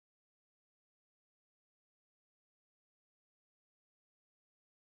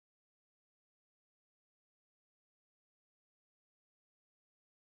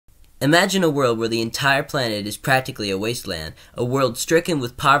Imagine a world where the entire planet is practically a wasteland, a world stricken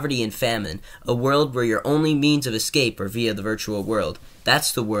with poverty and famine, a world where your only means of escape are via the virtual world.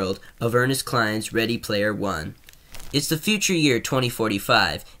 That's the world of Ernest Cline's Ready Player One. It's the future year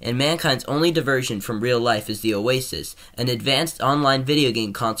 2045, and mankind's only diversion from real life is the Oasis, an advanced online video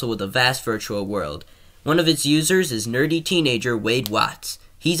game console with a vast virtual world. One of its users is nerdy teenager Wade Watts.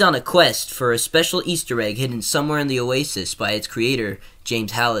 He's on a quest for a special Easter egg hidden somewhere in the Oasis by its creator,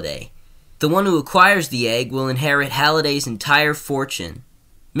 James Halliday. The one who acquires the egg will inherit Halliday's entire fortune.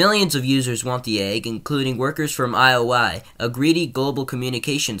 Millions of users want the egg, including workers from IOI, a greedy global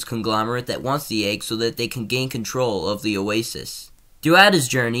communications conglomerate that wants the egg so that they can gain control of the Oasis. Throughout his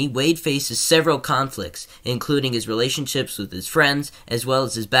journey, Wade faces several conflicts, including his relationships with his friends, as well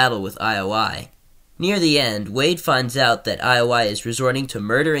as his battle with IOI. Near the end, Wade finds out that IOI is resorting to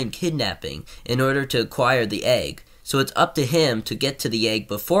murder and kidnapping in order to acquire the egg, so it's up to him to get to the egg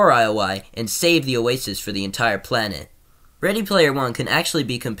before IOI and save the Oasis for the entire planet. Ready Player One can actually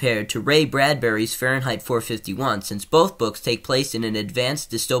be compared to Ray Bradbury's Fahrenheit 451 since both books take place in an advanced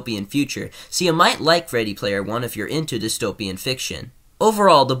dystopian future, so you might like Ready Player One if you're into dystopian fiction.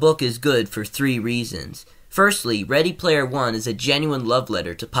 Overall, the book is good for 3 reasons. Firstly, Ready Player One is a genuine love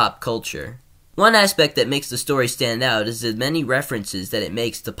letter to pop culture. One aspect that makes the story stand out is the many references that it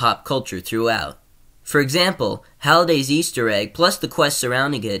makes to pop culture throughout. For example, Halliday's Easter egg, plus the quest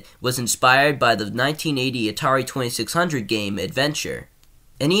surrounding it, was inspired by the 1980 Atari 2600 game Adventure.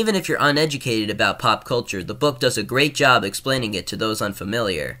 And even if you're uneducated about pop culture, the book does a great job explaining it to those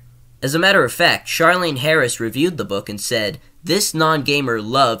unfamiliar. As a matter of fact, Charlaine Harris reviewed the book and said, "This non-gamer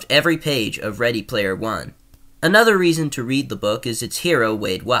loved every page of Ready Player One." Another reason to read the book is its hero,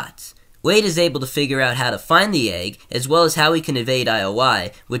 Wade Watts. Wade is able to figure out how to find the egg, as well as how he can evade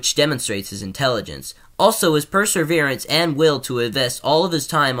IOI, which demonstrates his intelligence. Also, his perseverance and will to invest all of his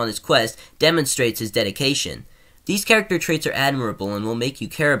time on his quest demonstrates his dedication. These character traits are admirable and will make you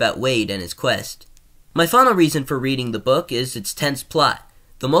care about Wade and his quest. My final reason for reading the book is its tense plot.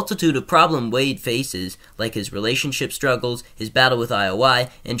 The multitude of problems Wade faces, like his relationship struggles, his battle with IOI,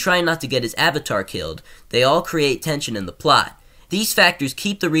 and trying not to get his avatar killed, they all create tension in the plot. These factors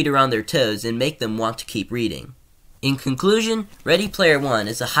keep the reader on their toes and make them want to keep reading. In conclusion, Ready Player One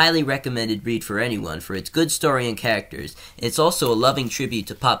is a highly recommended read for anyone for its good story and characters. It's also a loving tribute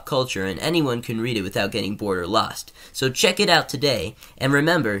to pop culture, and anyone can read it without getting bored or lost. So check it out today, and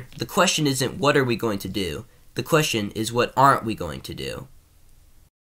remember, the question isn't what are we going to do? The question is what aren't we going to do?